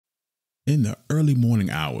In the early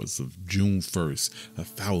morning hours of June 1st,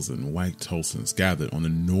 1,000 white Tulsans gathered on the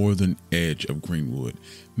northern edge of Greenwood.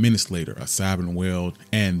 Minutes later, a siren wailed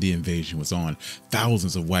and the invasion was on.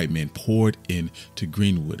 Thousands of white men poured into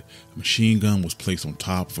Greenwood. A machine gun was placed on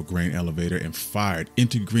top of a grain elevator and fired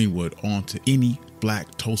into Greenwood onto any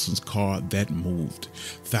black Tulsan's car that moved.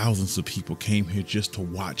 Thousands of people came here just to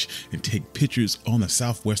watch and take pictures on the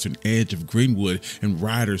southwestern edge of Greenwood, and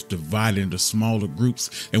rioters divided into smaller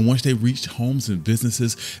groups. And once they reached homes and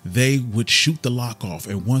businesses, they would shoot the lock off.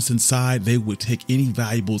 And once inside, they would take any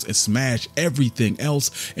valuables and smash everything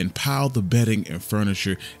else and pile the bedding and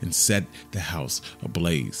furniture and set the house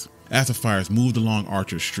ablaze. As the fires moved along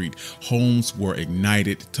Archer Street, homes were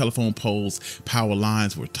ignited, telephone poles, power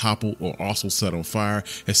lines were toppled or also set on fire.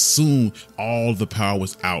 As soon all the power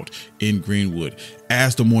was out in Greenwood.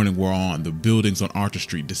 As the morning wore on, the buildings on Archer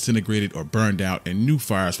Street disintegrated or burned out, and new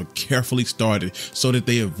fires were carefully started so that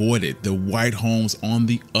they avoided the white homes on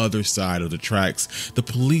the other side of the tracks. The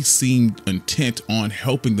police seemed intent on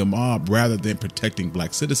helping the mob rather than protecting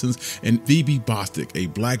black citizens, and V.B. Bostic, a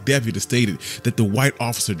black deputy, stated that the white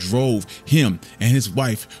officer drove him and his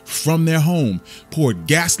wife from their home, poured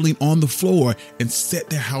gasoline on the floor, and set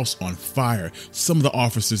their house on fire. Some of the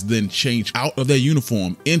officers then changed out of their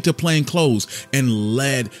uniform into plain clothes and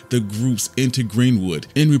led the groups into Greenwood.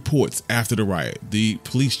 In reports after the riot, the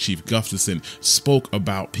police chief Gustafson spoke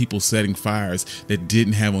about people setting fires that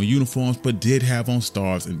didn't have on uniforms but did have on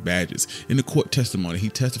stars and badges. In the court testimony, he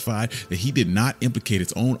testified that he did not implicate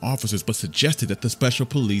his own officers but suggested that the special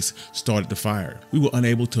police started the fire. We were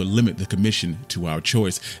unable to limit the commission to our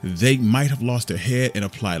choice. They might have lost their head and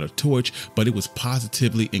applied a torch, but it was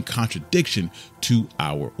positively in contradiction to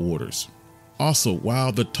our orders. Also,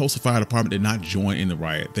 while the Tulsa Fire Department did not join in the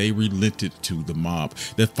riot, they relented to the mob.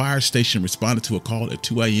 The fire station responded to a call at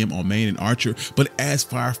 2 a.m. on Main and Archer, but as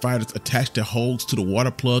firefighters attached their hose to the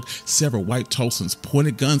water plug, several white Tulsans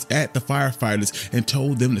pointed guns at the firefighters and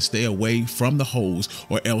told them to stay away from the hose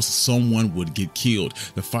or else someone would get killed.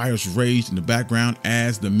 The fires raged in the background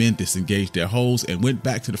as the men disengaged their hose and went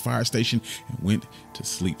back to the fire station and went to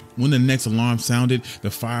sleep. When the next alarm sounded, the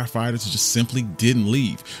firefighters just simply didn't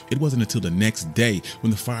leave. It wasn't until the next day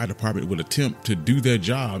when the fire department would attempt to do their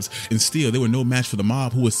jobs, and still they were no match for the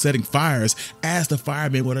mob who was setting fires as the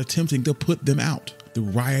firemen were attempting to put them out. The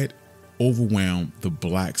riot overwhelmed the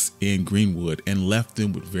blacks in Greenwood and left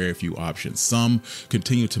them with very few options. Some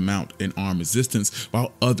continued to mount an armed resistance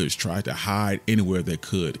while others tried to hide anywhere they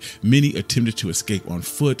could. Many attempted to escape on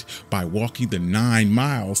foot by walking the 9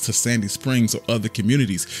 miles to Sandy Springs or other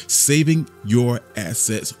communities. Saving your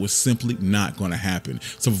assets was simply not going to happen.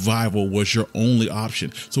 Survival was your only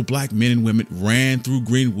option. So black men and women ran through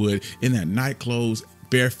Greenwood in their night clothes,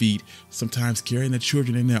 bare feet, sometimes carrying their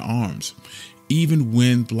children in their arms. Even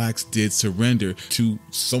when blacks did surrender to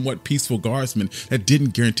somewhat peaceful guardsmen, that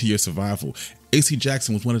didn't guarantee your survival. A.C.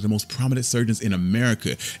 Jackson was one of the most prominent surgeons in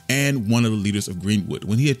America and one of the leaders of Greenwood.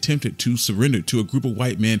 When he attempted to surrender to a group of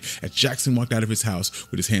white men as Jackson walked out of his house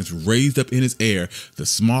with his hands raised up in his air, the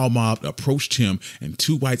small mob approached him and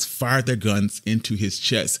 2 whites fired their guns into his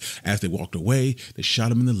chest. As they walked away, they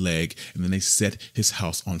shot him in the leg and then they set his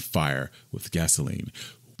house on fire with gasoline.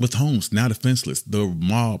 With homes now defenseless, the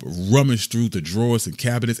mob rummaged through the drawers and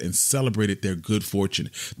cabinets and celebrated their good fortune.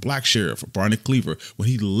 Black Sheriff Barney Cleaver, when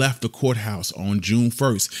he left the courthouse on June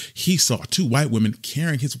 1st, he saw 2 white women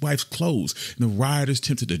carrying his wife's clothes. And the rioters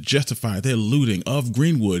attempted to justify their looting of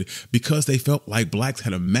Greenwood because they felt like blacks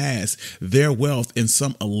had amassed their wealth in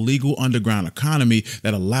some illegal underground economy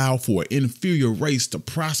that allowed for an inferior race to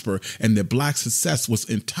prosper, and that black success was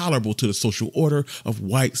intolerable to the social order of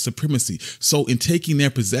white supremacy. So in taking their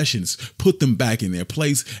possessions, put them back in their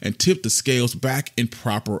place and tip the scales back in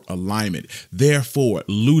proper alignment. Therefore,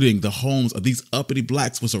 looting the homes of these uppity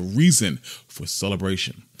blacks was a reason for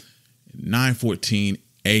celebration. 9:14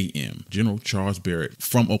 a.m. General Charles Barrett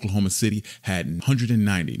from Oklahoma City had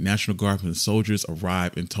 190 National Guardsmen soldiers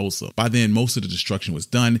arrive in Tulsa. By then, most of the destruction was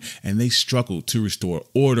done, and they struggled to restore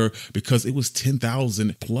order because it was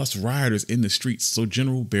 10,000 plus rioters in the streets. So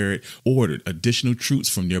General Barrett ordered additional troops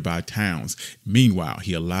from nearby towns. Meanwhile,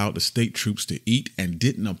 he allowed the state troops to eat and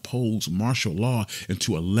didn't oppose martial law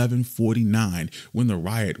until 11:49, when the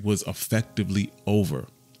riot was effectively over.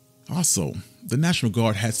 Also, The National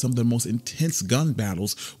Guard had some of the most intense gun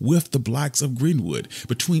battles with the blacks of Greenwood.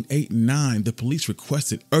 Between 8 and 9, the police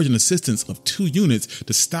requested urgent assistance of 2 units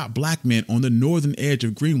to stop black men on the northern edge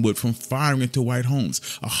of Greenwood from firing into white homes.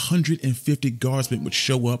 150 guardsmen would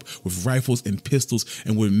show up with rifles and pistols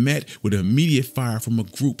and were met with immediate fire from a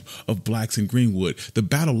group of blacks in Greenwood. The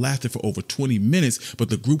battle lasted for over 20 minutes, but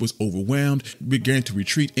the group was overwhelmed, began to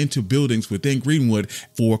retreat into buildings within Greenwood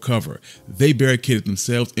for cover. They barricaded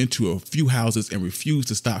themselves into a few houses and refused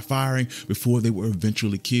to stop firing before they were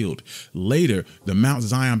eventually killed. Later, the Mount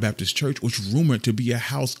Zion Baptist Church was rumored to be a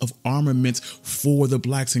house of armaments for the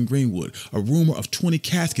blacks in Greenwood. A rumor of 20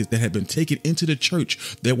 caskets that had been taken into the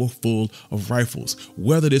church that were full of rifles.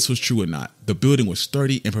 Whether this was true or not, the building was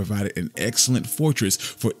sturdy and provided an excellent fortress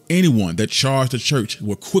for anyone that charged the church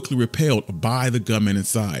were quickly repelled by the gunmen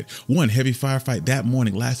inside. One heavy firefight that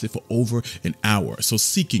morning lasted for over an hour. So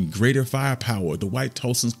seeking greater firepower, the white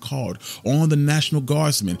Tulsans called on the National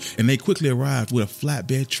Guardsmen, and they quickly arrived with a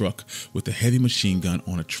flatbed truck with a heavy machine gun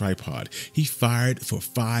on a tripod. He fired for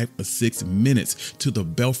 5 or 6 minutes till the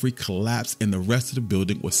belfry collapsed and the rest of the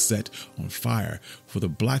building was set on fire. For the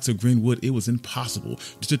blacks of Greenwood, it was impossible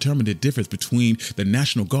to determine the difference between the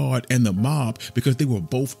National Guard and the mob because they were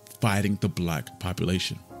both fighting the black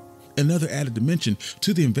population. Another added dimension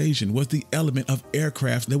to the invasion was the element of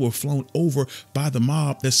aircrafts that were flown over by the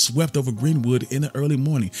mob that swept over Greenwood in the early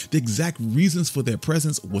morning. The exact reasons for their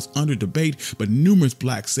presence was under debate, but numerous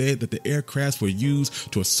blacks said that the aircrafts were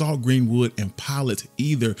used to assault Greenwood and pilots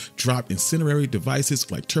either dropped incendiary devices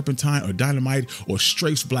like turpentine or dynamite or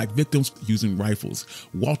strafed black victims using rifles.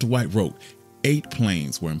 Walter White wrote, 8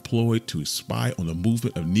 planes were employed to spy on the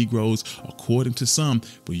movement of Negroes. According to some,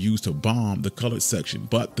 were used to bomb the colored section,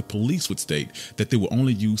 but the police would state that they were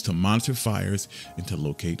only used to monitor fires and to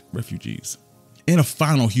locate refugees. In a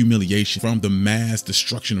final humiliation from the mass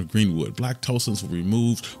destruction of Greenwood, black Tulsans were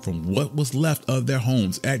removed from what was left of their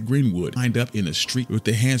homes at Greenwood, lined up in the street with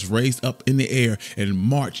their hands raised up in the air and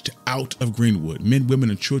marched out of Greenwood. Men, women,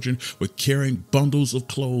 and children were carrying bundles of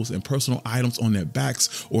clothes and personal items on their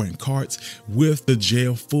backs or in carts with the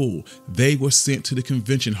jail full. They were sent to the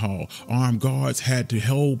convention hall. Armed guards had to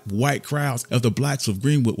hold white crowds as the blacks of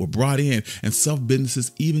Greenwood were brought in, and some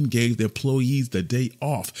businesses even gave their employees the day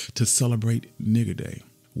off to celebrate Nigger Day.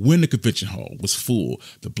 When the convention hall was full,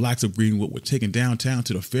 the blacks of Greenwood were taken downtown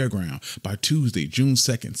to the fairground. By Tuesday, June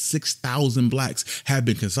 2nd, 6,000 blacks had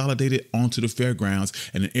been consolidated onto the fairgrounds,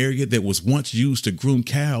 and an area that was once used to groom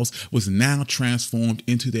cows was now transformed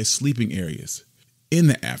into their sleeping areas. In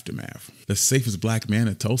the aftermath, the safest black man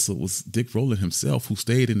in Tulsa was Dick Rowland himself, who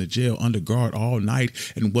stayed in the jail under guard all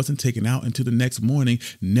night and wasn't taken out until the next morning,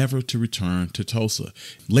 never to return to Tulsa.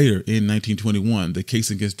 Later in 1921, the case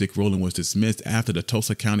against Dick Rowland was dismissed after the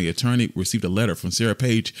Tulsa County attorney received a letter from Sarah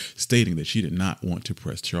Page stating that she did not want to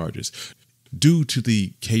press charges. Due to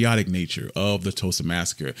the chaotic nature of the Tulsa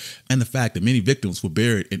Massacre and the fact that many victims were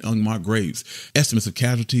buried in unmarked graves, estimates of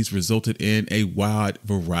casualties resulted in a wide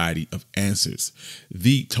variety of answers.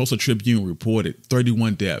 The Tulsa Tribune reported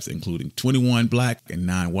 31 deaths, including 21 black and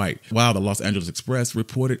 9 white, while the Los Angeles Express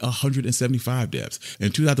reported 175 deaths.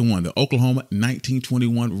 In 2001, the Oklahoma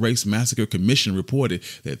 1921 Race Massacre Commission reported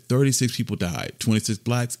that 36 people died, 26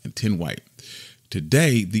 blacks and 10 white.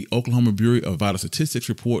 Today, the Oklahoma Bureau of Vital Statistics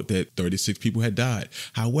report that 36 people had died.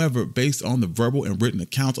 However, based on the verbal and written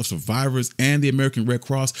accounts of survivors and the American Red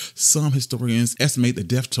Cross, some historians estimate the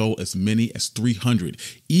death toll as many as 300.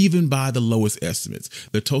 Even by the lowest estimates,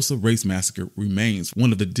 the Tulsa Race Massacre remains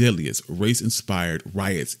one of the deadliest race-inspired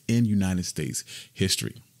riots in United States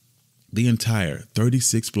history. The entire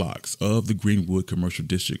 36 blocks of the Greenwood Commercial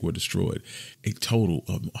District were destroyed. A total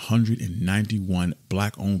of 191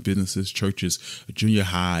 black-owned businesses, churches, a junior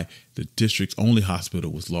high, the district's only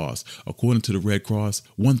hospital was lost. According to the Red Cross,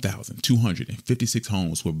 1,256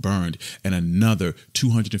 homes were burned and another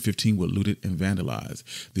 215 were looted and vandalized.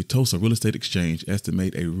 The Tulsa Real Estate Exchange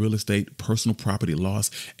estimate a real estate personal property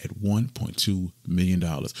loss at $1.2 million,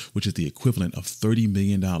 which is the equivalent of $30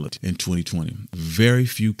 million in 2020. Very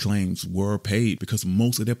few claims were paid because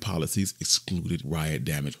most of their policies excluded riot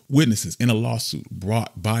damage. Witnesses in a lawsuit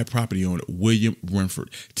brought by property owner William Renford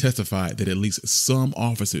testified that at least some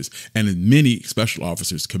officers and many special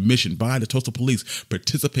officers commissioned by the Tulsa Police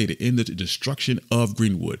participated in the destruction of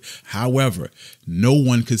Greenwood. However, no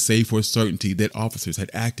one could say for certainty that officers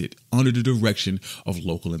had acted under the direction of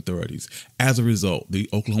local authorities. As a result, the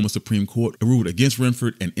Oklahoma Supreme Court ruled against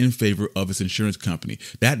Renford and in favor of its insurance company.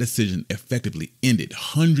 That decision effectively ended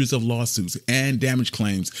hundreds of lawsuits and damage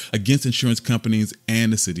claims against insurance companies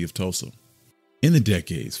and the city of Tulsa. In the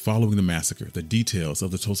decades following the massacre, the details of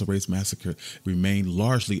the Tulsa Race Massacre remained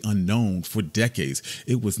largely unknown for decades.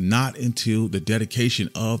 It was not until the dedication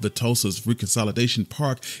of the Tulsa's Reconsolidation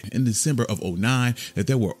Park in December of 2009 that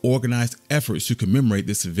there were organized efforts to commemorate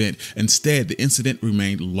this event. Instead, the incident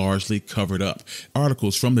remained largely covered up.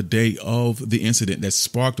 Articles from the day of the incident that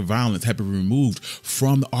sparked violence have been removed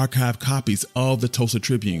from the archived copies of the Tulsa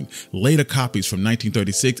Tribune. Later copies from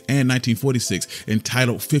 1936 and 1946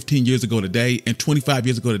 entitled 15 Years Ago Today and 25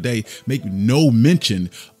 years ago today make no mention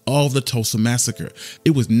of the Tulsa Massacre.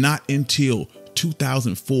 It was not until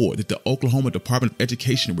 2004 that the Oklahoma Department of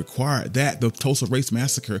Education required that the Tulsa Race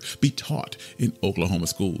Massacre be taught in Oklahoma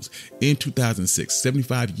schools. In 2006,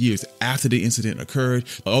 75 years after the incident occurred,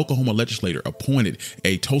 the Oklahoma legislature appointed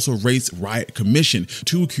a Tulsa Race Riot Commission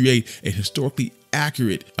to create a historically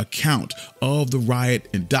accurate account of the riot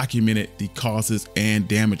and documented the causes and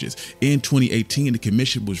damages. In 2018, the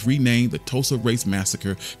commission was renamed the Tulsa Race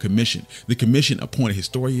Massacre Commission. The commission appointed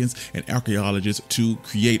historians and archaeologists to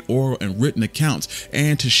create oral and written accounts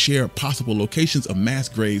and to share possible locations of mass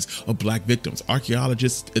graves of Black victims.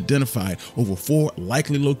 Archaeologists identified over 4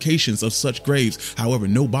 likely locations of such graves. However,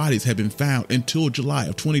 no bodies had been found until July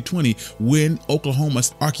of 2020 when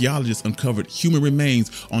Oklahoma's archaeologists uncovered human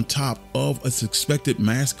remains on top of a suspected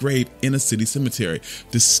mass grave in a city cemetery.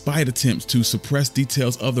 Despite attempts to suppress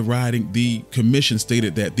details of the rioting, the commission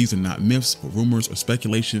stated that these are not myths or rumors or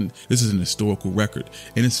speculation. This is an historical record.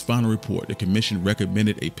 In its final report, the commission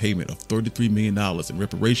recommended a payment of $33 million in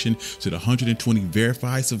reparation to the 120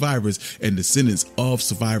 verified survivors and descendants of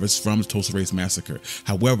survivors from the Tulsa Race Massacre.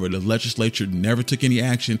 However, the legislature never took any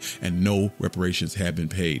action and no reparations have been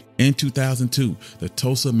paid. In 2002, the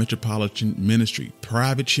Tulsa Metropolitan Ministry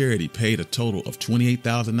private charity paid a total of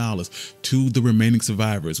 $28,000 to the remaining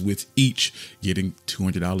survivors, with each getting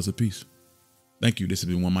 $200 apiece. Thank you. This has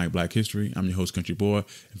been One Mic Black History. I'm your host, Country Boy.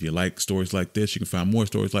 If you like stories like this, you can find more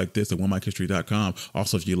stories like this at OneMicHistory.com.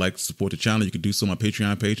 Also, if you'd like to support the channel, you can do so on my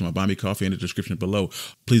Patreon page and my Buy Me Coffee in the description below.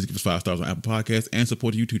 Please give us 5 stars on Apple Podcasts and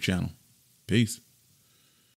support the YouTube channel. Peace.